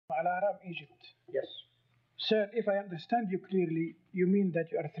Al-Aram, Egypt. Yes. Sir, if I understand you clearly, you mean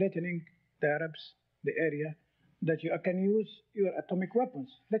that you are threatening the Arabs, the area, that you can use your atomic weapons.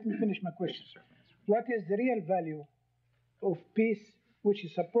 Let me finish my question. What is the real value of peace which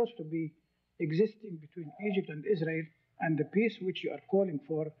is supposed to be existing between Egypt and Israel, and the peace which you are calling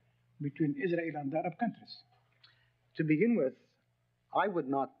for between Israel and the Arab countries? To begin with, I would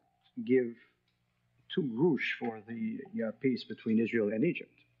not give 2 grosz for the peace between Israel and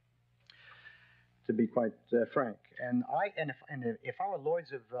Egypt, to be quite frank. And if I were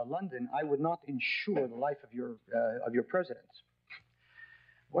Lloyd's of London, I would not insure the life of your president.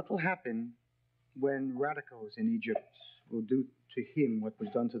 What will happen when radicals in Egypt will do to him what was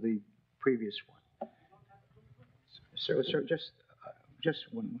done to the previous one? Sir, just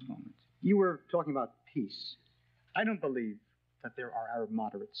one moment. You were talking about peace. I don't believe that there are Arab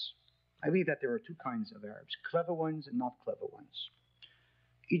moderates. I believe that there are 2 kinds of Arabs, clever ones and not clever ones.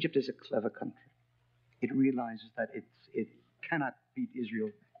 Egypt is a clever country. It realizes that it cannot beat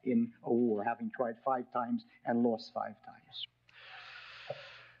Israel in a war, having tried 5 times and lost 5 times.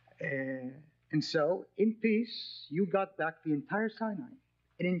 And so, in peace, you got back the entire Sinai.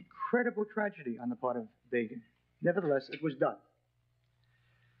 An incredible tragedy on the part of Begin. Nevertheless, it was done.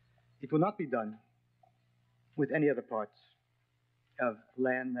 It will not be done with any other parts of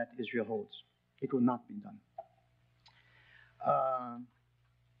land that Israel holds. It will not be done.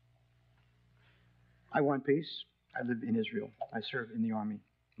 I want peace. I live in Israel. I serve in the army.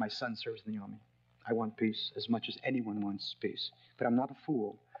 My son serves in the army. I want peace as much as anyone wants peace. But I'm not a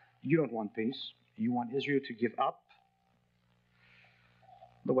fool. You don't want peace. You want Israel to give up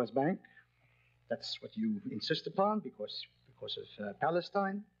the West Bank. That's what you insist upon because of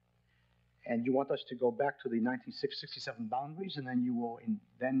Palestine. And you want us to go back to the 1967 boundaries, and then you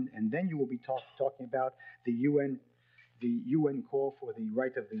will be talking about the UN call for the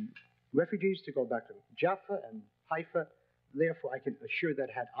right of the refugees to go back to Jaffa and Haifa. Therefore, I can assure that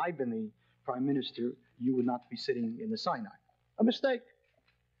had I been the prime minister, you would not be sitting in the Sinai. A mistake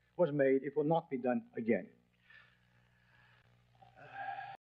was made. It will not be done again.